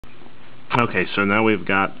Okay, so now we've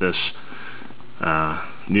got this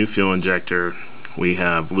new fuel injector. We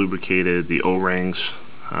have lubricated the O-rings,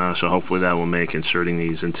 so hopefully that will make inserting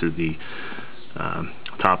these into the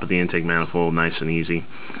top of the intake manifold nice and easy.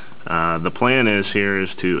 The plan is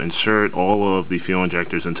to insert all of the fuel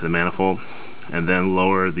injectors into the manifold and then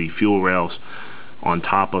lower the fuel rails on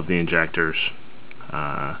top of the injectors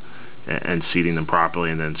and seating them properly,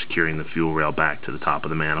 and then securing the fuel rail back to the top of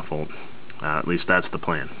the manifold. At least that's the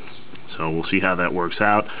plan. So we'll see how that works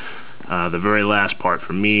out. The very last part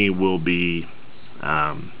for me will be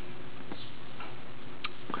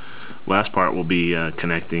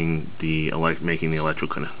connecting making the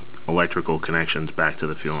electrical connections back to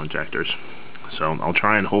the fuel injectors. So I'll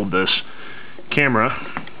try and hold this camera.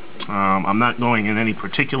 I'm not going in any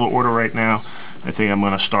particular order right now. I think I'm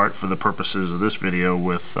going to start, for the purposes of this video,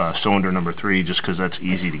 with cylinder number 3, just because that's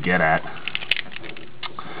easy to get at.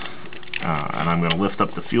 And I'm going to lift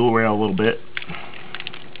up the fuel rail a little bit.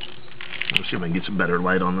 Let's see if I can get some better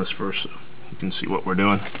light on this first so you can see what we're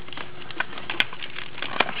doing.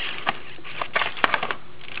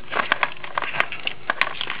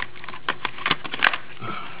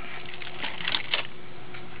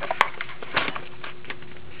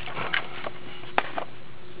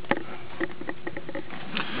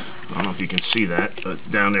 I don't know if you can see that, but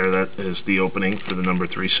down there, that is the opening for the number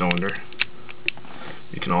 3 cylinder.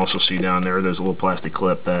 You can also see down there, there's a little plastic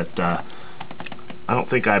clip that I don't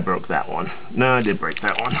think I broke that one. No, I did break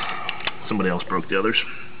that one. Somebody else broke the others.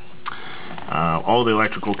 All the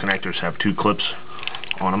electrical connectors have 2 clips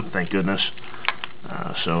on them, thank goodness.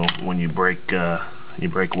 So when you break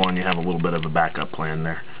one, you have a little bit of a backup plan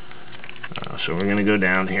there. So we're going to go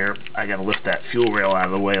down here. I got to lift that fuel rail out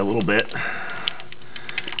of the way a little bit.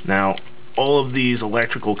 Now, all of these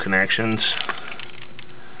electrical connections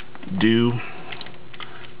do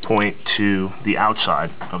point to the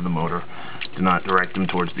outside of the motor. Do not direct them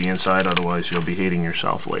towards the inside, otherwise you'll be hating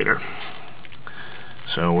yourself later.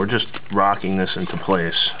 So we're just rocking this into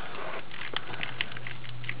place,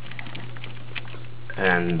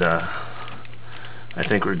 and I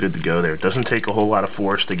think we're good to go there. It doesn't take a whole lot of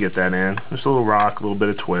force to get that in. Just a little rock, a little bit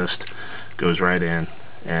of twist, goes right in,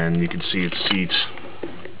 and you can see it seats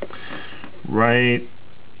right.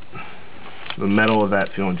 The metal of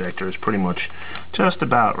that fuel injector is pretty much just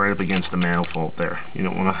about right up against the manifold there. You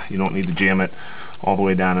don't need to jam it all the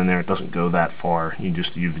way down in there. It doesn't go that far.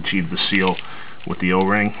 You've achieved the seal with the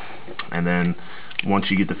O-ring, and then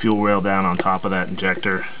once you get the fuel rail down on top of that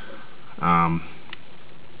injector,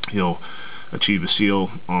 you'll achieve a seal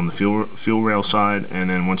on the fuel rail side, and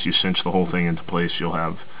then once you cinch the whole thing into place, you'll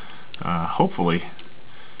have hopefully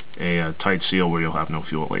a tight seal where you'll have no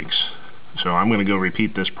fuel leaks. So I'm going to go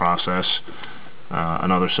repeat this process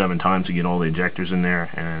another 7 times to get all the injectors in there,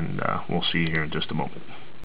 and we'll see you here in just a moment.